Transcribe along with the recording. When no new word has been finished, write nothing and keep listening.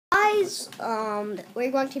guys,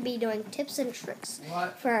 we're going to be doing tips and tricks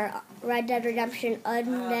for Red Dead Redemption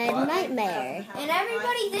Undead Nightmare. And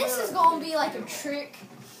everybody, this is going to be like a trick.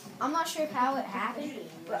 I'm not sure how it happened,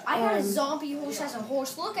 but I got a zombie horse as a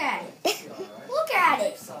horse. Look at it. Look at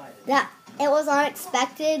it. Yeah, it was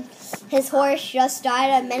unexpected. His horse just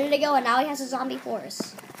died a minute ago, and now he has a zombie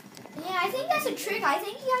horse. Yeah, I think that's a trick. I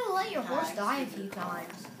think you gotta let your horse die a few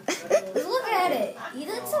times. Look at it. He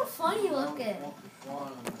looks so funny looking.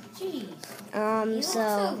 Jeez.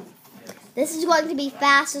 So this is going to be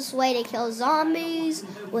fastest way to kill zombies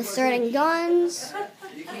with certain guns.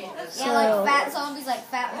 Yeah, like fat zombies, like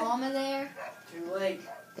Fat Mama there.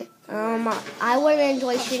 I wouldn't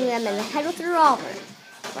enjoy shooting them in the head with a revolver.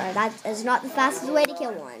 But that is not the fastest way to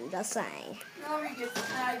kill one, just saying.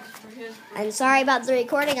 And sorry about the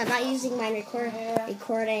recording. I'm not using my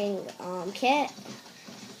recording kit.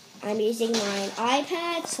 I'm using my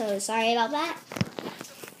iPad, so sorry about that.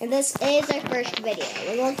 And this is our first video.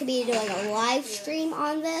 We're going to be doing a live stream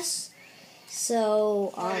on this.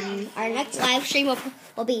 So our next live stream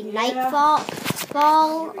will be Nightfall.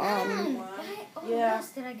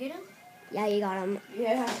 Yes, did I get him? Yeah, you got him.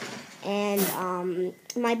 Yeah. And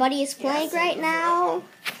my buddy is playing right now.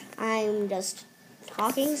 I'm just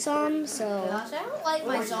talking some, so... Gosh, I don't like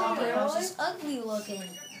my zombie horse. It's ugly looking.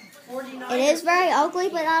 It is very ugly,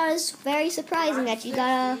 but that is very surprising that you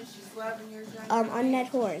got a undead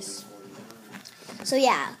horse. So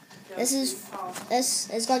yeah, this is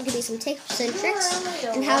going to be some tips and tricks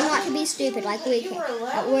and how not to be stupid like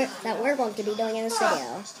that we're going to be doing in this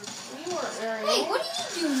video. Hey, what do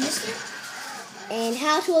you do, mister? And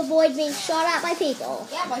how to avoid being shot at by people.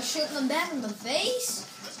 Yeah, by shooting them back in the face.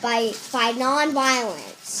 By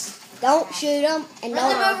non-violence. Don't shoot them and run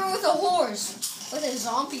them over with a horse. With a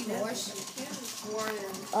zombie horse.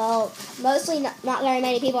 Oh, mostly not very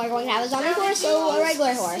many people are going to have a zombie horse, so a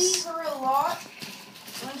regular horse.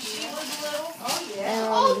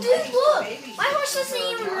 Oh, dude, look! My horse doesn't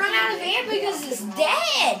even run out of air because it's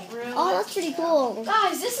dead. Oh, that's pretty cool.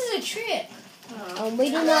 Guys, this is a trick. We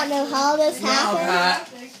do not know how this happened.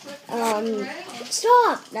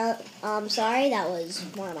 Stop! No, sorry, that was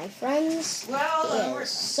one of my friends. He is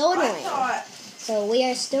so annoying. So we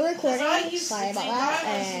are still recording. Sorry about that.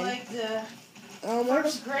 And in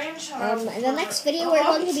the next video, we're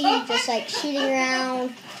going to be just like shooting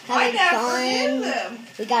around, having fun.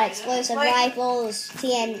 We got explosive rifles,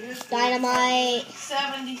 TN dynamite.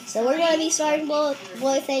 So we're going to be starting to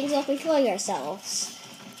blow things up and killing ourselves.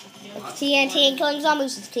 With TNT and killing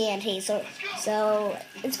zombies with TNT. So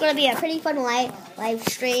it's going to be a pretty fun live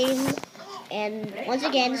stream. And once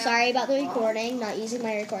again, sorry about the recording. Not using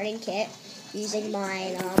my recording kit. Using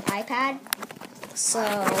my iPad. So,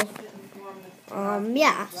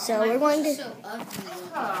 yeah. So we're going to...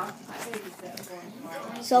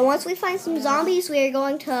 So once we find some zombies, we are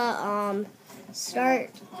going to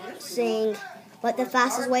start seeing what the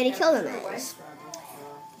fastest way to kill them is.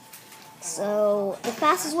 So the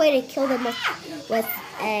fastest way to kill them with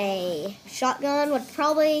a shotgun would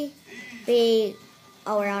probably be...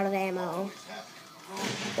 Oh, we're out of ammo.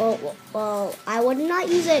 Well, I would not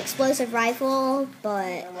use an explosive rifle,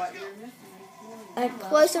 but an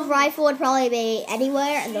explosive rifle would probably be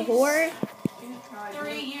anywhere in the horde.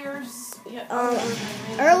 3 years.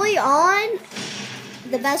 Early on,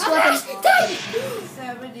 the best weapon.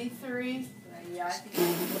 73.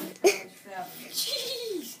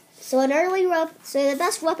 So the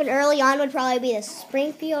best weapon early on would probably be the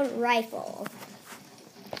Springfield rifle.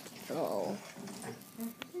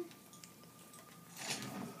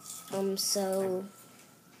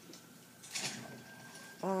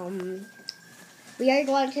 We are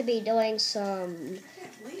going to be doing some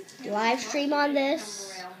live stream on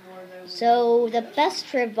this. So the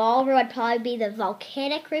best revolver would probably be the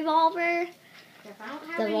volcanic revolver,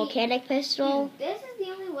 the volcanic pistol. Dude, this is the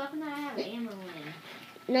only weapon that I have ammo in.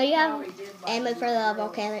 No, you have ammo for the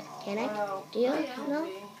volcanic. Do you? No?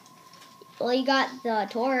 Well, you got the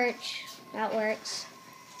torch. That works.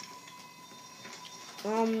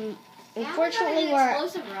 Unfortunately,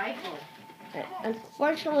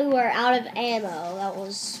 we're out of ammo. That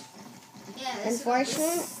was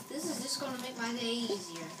unfortunate. This is just going to make my day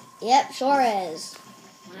easier. Yep, sure is.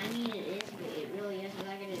 When I need it really is, because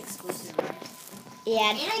I get an exclusive rifle. Yeah.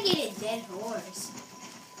 And I get a dead horse.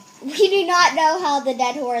 We do not know how the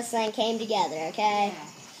dead horse thing came together, okay? Yeah.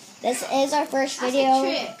 This is our first video.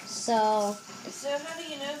 That's a trick. So how do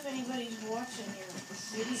you know if anybody's watching your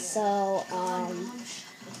video?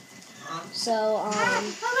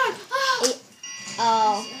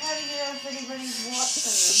 How do you know if anybody's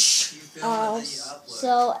watching?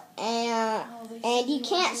 And you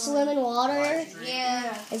can't swim in water.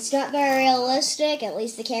 Yeah. It's not very realistic. At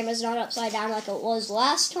least the camera's not upside down like it was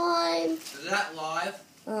last time. Is that live?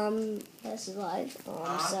 This is live.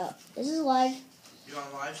 So this is live. You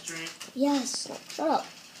on live stream? Yes. No, shut up.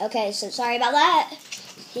 Okay, so sorry about that.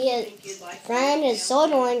 Friend is so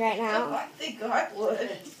annoying right now. I think I would.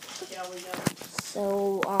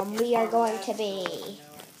 So we are going to be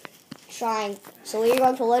trying. So we are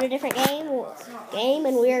going to load a different game,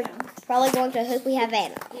 and we are probably going to hope we have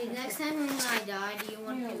Anna. Dude, next time when I die, do you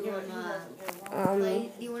want to do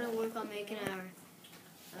you want to work on making our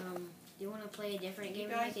do you want to play a different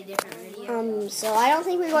game or make a different video? So I don't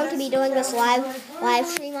think we're going to be doing this live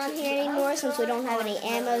stream on here anymore since we don't have any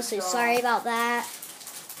ammo. So sorry about that.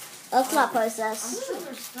 Let's not post this.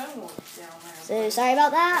 So sorry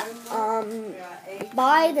about that.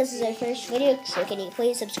 Bye. This is our first video, so can you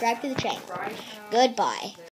please subscribe to the channel? Goodbye.